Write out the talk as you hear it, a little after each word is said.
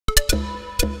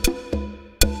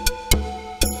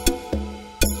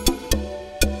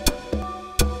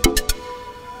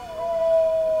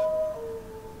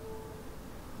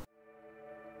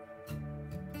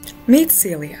Meet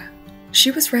Celia.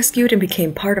 She was rescued and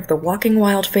became part of the Walking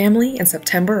Wild family in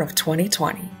September of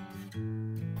 2020.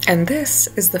 And this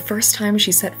is the first time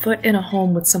she set foot in a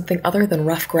home with something other than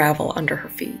rough gravel under her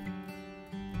feet.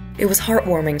 It was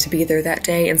heartwarming to be there that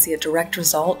day and see a direct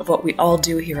result of what we all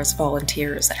do here as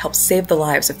volunteers that helps save the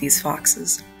lives of these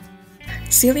foxes.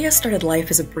 Celia started life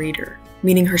as a breeder,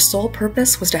 meaning her sole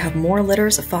purpose was to have more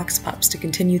litters of fox pups to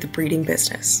continue the breeding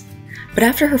business. But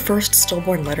after her first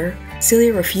stillborn litter,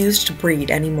 Celia refused to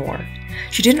breed anymore.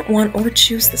 She didn't want or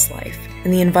choose this life,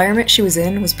 and the environment she was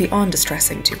in was beyond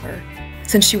distressing to her.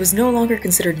 Since she was no longer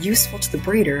considered useful to the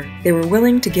breeder, they were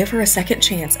willing to give her a second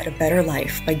chance at a better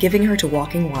life by giving her to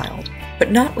Walking Wild,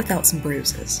 but not without some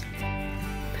bruises.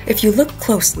 If you look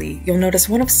closely, you'll notice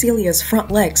one of Celia's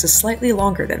front legs is slightly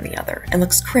longer than the other and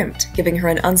looks crimped, giving her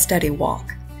an unsteady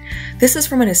walk. This is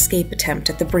from an escape attempt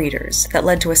at the breeders that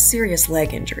led to a serious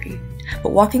leg injury,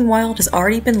 but Walking Wild has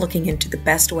already been looking into the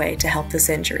best way to help this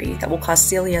injury that will cause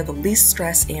Celia the least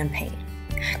stress and pain.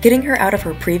 Getting her out of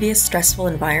her previous stressful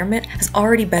environment has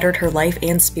already bettered her life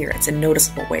and spirits in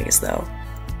noticeable ways, though.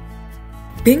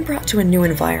 Being brought to a new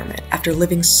environment after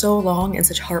living so long in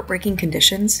such heartbreaking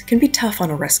conditions can be tough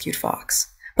on a rescued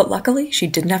fox, but luckily she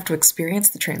didn't have to experience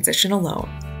the transition alone.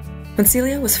 When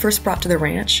Celia was first brought to the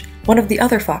ranch, one of the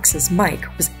other foxes, Mike,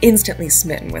 was instantly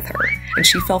smitten with her, and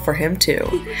she fell for him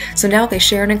too, so now they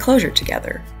share an enclosure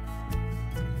together.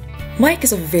 Mike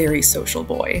is a very social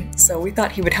boy, so we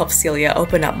thought he would help Celia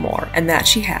open up more, and that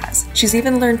she has. She's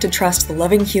even learned to trust the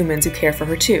loving humans who care for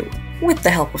her too, with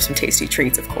the help of some tasty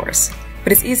treats, of course.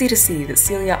 But it's easy to see that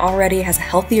Celia already has a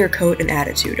healthier coat and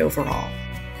attitude overall.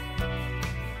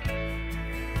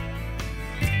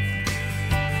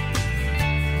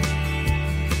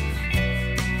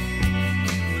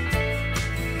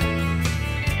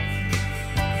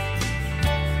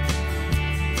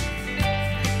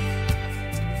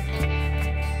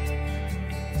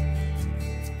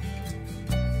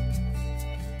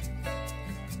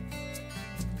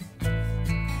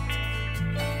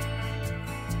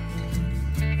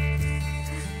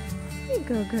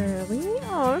 Go, girlie.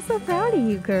 Oh, I'm so proud of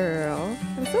you, girl.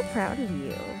 I'm so proud of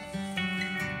you.